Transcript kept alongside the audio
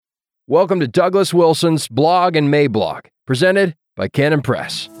Welcome to Douglas Wilson's Blog and Mablog, presented by Canon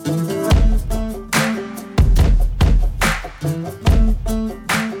Press.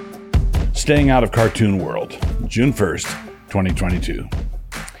 Staying Out of Cartoon World, June 1st, 2022.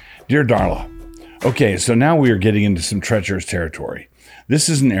 Dear Darla, okay, so now we are getting into some treacherous territory. This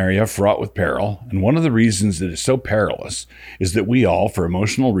is an area fraught with peril, and one of the reasons that it's so perilous is that we all, for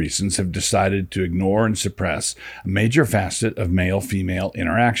emotional reasons, have decided to ignore and suppress a major facet of male-female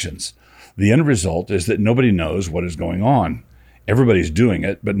interactions. The end result is that nobody knows what is going on. Everybody's doing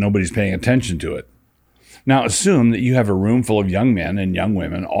it, but nobody's paying attention to it. Now, assume that you have a room full of young men and young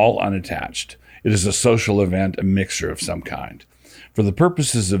women, all unattached. It is a social event, a mixture of some kind. For the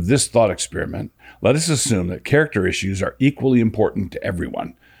purposes of this thought experiment, let us assume that character issues are equally important to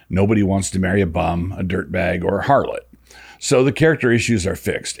everyone. Nobody wants to marry a bum, a dirtbag, or a harlot. So the character issues are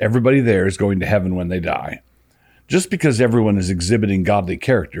fixed. Everybody there is going to heaven when they die. Just because everyone is exhibiting godly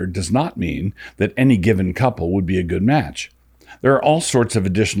character does not mean that any given couple would be a good match. There are all sorts of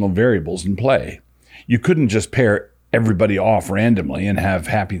additional variables in play. You couldn't just pair everybody off randomly and have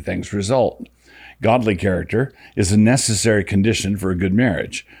happy things result. Godly character is a necessary condition for a good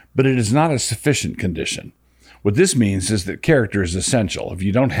marriage, but it is not a sufficient condition. What this means is that character is essential. If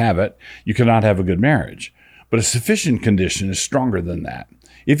you don't have it, you cannot have a good marriage. But a sufficient condition is stronger than that.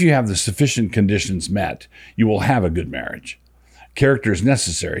 If you have the sufficient conditions met, you will have a good marriage. Character is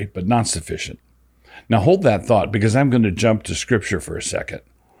necessary, but not sufficient. Now hold that thought, because I'm going to jump to Scripture for a second.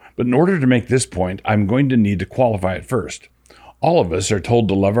 But in order to make this point, I'm going to need to qualify it first. All of us are told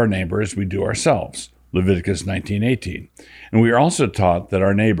to love our neighbor as we do ourselves, Leviticus 19:18. And we are also taught that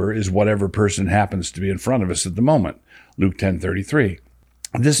our neighbor is whatever person happens to be in front of us at the moment, Luke 10:33.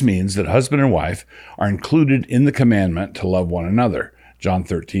 This means that husband and wife are included in the commandment to love one another, John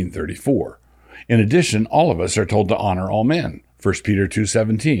 13:34. In addition, all of us are told to honor all men, 1 Peter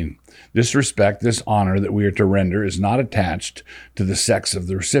 2:17. This respect, this honor that we are to render is not attached to the sex of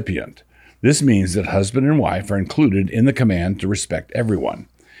the recipient. This means that husband and wife are included in the command to respect everyone.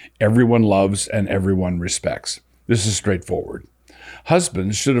 Everyone loves and everyone respects. This is straightforward.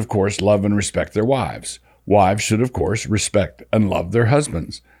 Husbands should, of course, love and respect their wives. Wives should, of course, respect and love their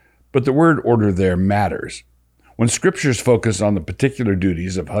husbands. But the word order there matters. When scriptures focus on the particular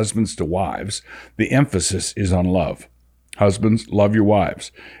duties of husbands to wives, the emphasis is on love. Husbands, love your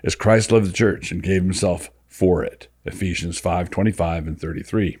wives, as Christ loved the church and gave himself for it, Ephesians 5:25 and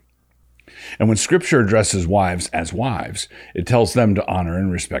 33. And when Scripture addresses wives as wives, it tells them to honor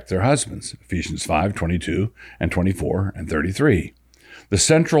and respect their husbands, Ephesians 5:22 and 24 and 33. The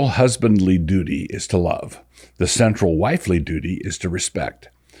central husbandly duty is to love. The central wifely duty is to respect.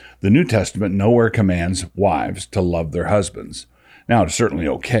 The New Testament nowhere commands wives to love their husbands. Now, it's certainly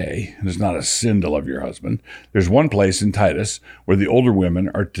okay. It is not a sin to love your husband. There's one place in Titus where the older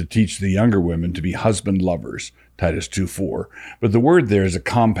women are to teach the younger women to be husband lovers, Titus 2:4. But the word there is a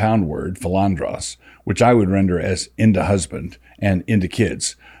compound word, philandros, which I would render as into husband and into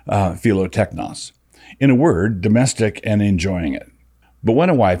kids, philoteknos. In a word, domestic and enjoying it. But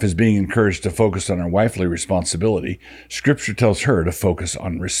when a wife is being encouraged to focus on her wifely responsibility, Scripture tells her to focus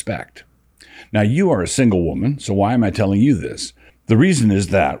on respect. Now, you are a single woman, so why am I telling you this? The reason is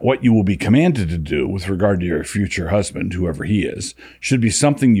that what you will be commanded to do with regard to your future husband, whoever he is, should be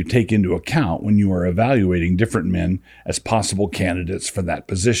something you take into account when you are evaluating different men as possible candidates for that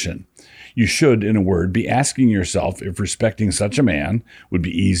position. You should, in a word, be asking yourself if respecting such a man would be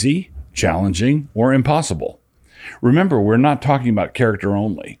easy, challenging, or impossible. Remember, we're not talking about character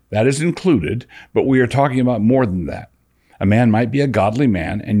only. That is included, but we are talking about more than that. A man might be a godly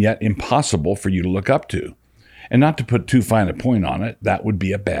man and yet impossible for you to look up to. And not to put too fine a point on it, that would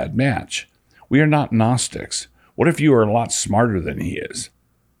be a bad match. We are not Gnostics. What if you are a lot smarter than he is?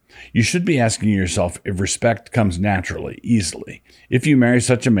 You should be asking yourself if respect comes naturally, easily. If you marry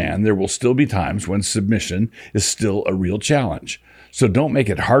such a man, there will still be times when submission is still a real challenge. So don't make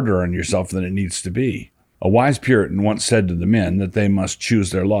it harder on yourself than it needs to be. A wise Puritan once said to the men that they must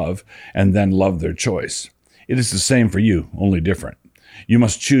choose their love and then love their choice. It is the same for you, only different. You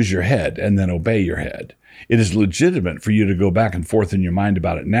must choose your head and then obey your head. It is legitimate for you to go back and forth in your mind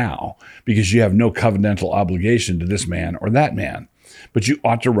about it now because you have no covenantal obligation to this man or that man. But you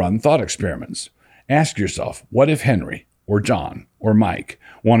ought to run thought experiments. Ask yourself, what if Henry or John or Mike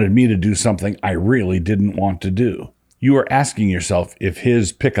wanted me to do something I really didn't want to do? You are asking yourself if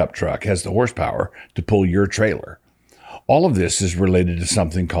his pickup truck has the horsepower to pull your trailer. All of this is related to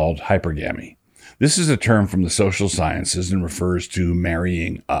something called hypergamy. This is a term from the social sciences and refers to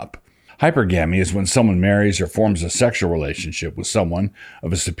marrying up. Hypergamy is when someone marries or forms a sexual relationship with someone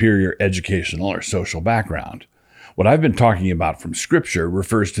of a superior educational or social background. What I've been talking about from Scripture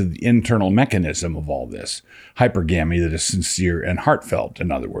refers to the internal mechanism of all this, hypergamy that is sincere and heartfelt,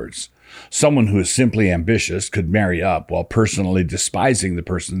 in other words. Someone who is simply ambitious could marry up while personally despising the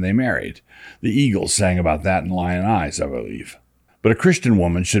person they married. The Eagles sang about that in Lion Eyes, I believe. But a Christian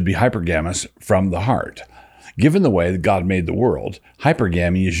woman should be hypergamous from the heart. Given the way that God made the world,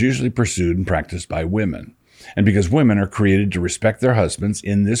 hypergamy is usually pursued and practiced by women. And because women are created to respect their husbands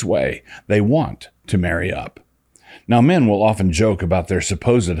in this way, they want to marry up. Now, men will often joke about their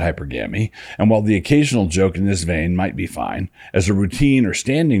supposed hypergamy, and while the occasional joke in this vein might be fine, as a routine or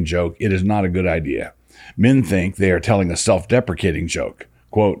standing joke, it is not a good idea. Men think they are telling a self-deprecating joke.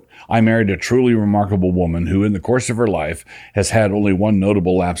 Quote, I married a truly remarkable woman who, in the course of her life, has had only one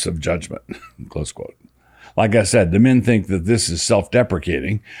notable lapse of judgment. Close quote. Like I said, the men think that this is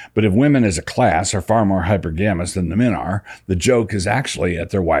self-deprecating, but if women as a class are far more hypergamous than the men are, the joke is actually at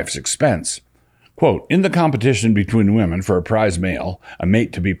their wife's expense. Quote, in the competition between women for a prize male, a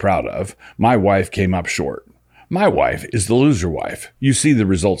mate to be proud of, my wife came up short. My wife is the loser wife. You see the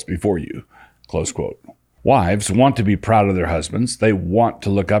results before you. Close quote. Wives want to be proud of their husbands. They want to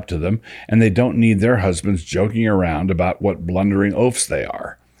look up to them, and they don't need their husbands joking around about what blundering oafs they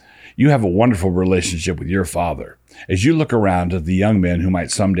are. You have a wonderful relationship with your father. As you look around at the young men who might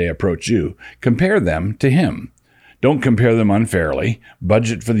someday approach you, compare them to him. Don't compare them unfairly,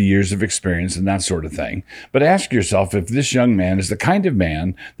 budget for the years of experience and that sort of thing, but ask yourself if this young man is the kind of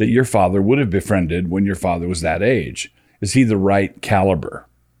man that your father would have befriended when your father was that age. Is he the right caliber?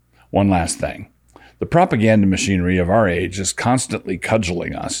 One last thing. The propaganda machinery of our age is constantly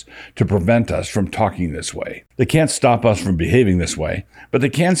cudgeling us to prevent us from talking this way. They can't stop us from behaving this way, but they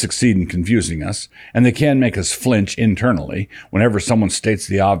can succeed in confusing us, and they can make us flinch internally whenever someone states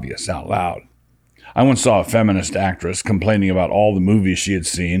the obvious out loud. I once saw a feminist actress complaining about all the movies she had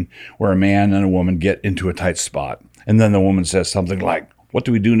seen where a man and a woman get into a tight spot, and then the woman says something like, what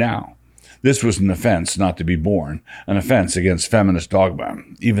do we do now? This was an offense not to be born, an offense against feminist dogma,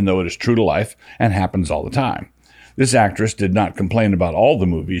 even though it is true to life and happens all the time. This actress did not complain about all the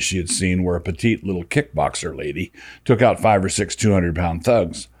movies she had seen where a petite little kickboxer lady took out 5 or 6 200-pound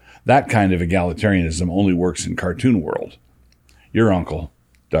thugs. That kind of egalitarianism only works in cartoon world. Your uncle,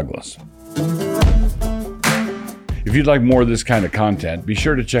 Douglas. If you'd like more of this kind of content, be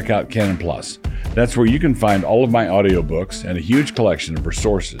sure to check out Canon Plus. That's where you can find all of my audiobooks and a huge collection of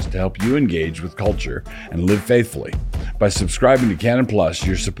resources to help you engage with culture and live faithfully. By subscribing to Canon Plus,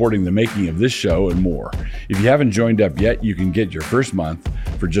 you're supporting the making of this show and more. If you haven't joined up yet, you can get your first month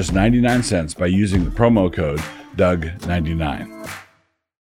for just 99 cents by using the promo code DOUG99.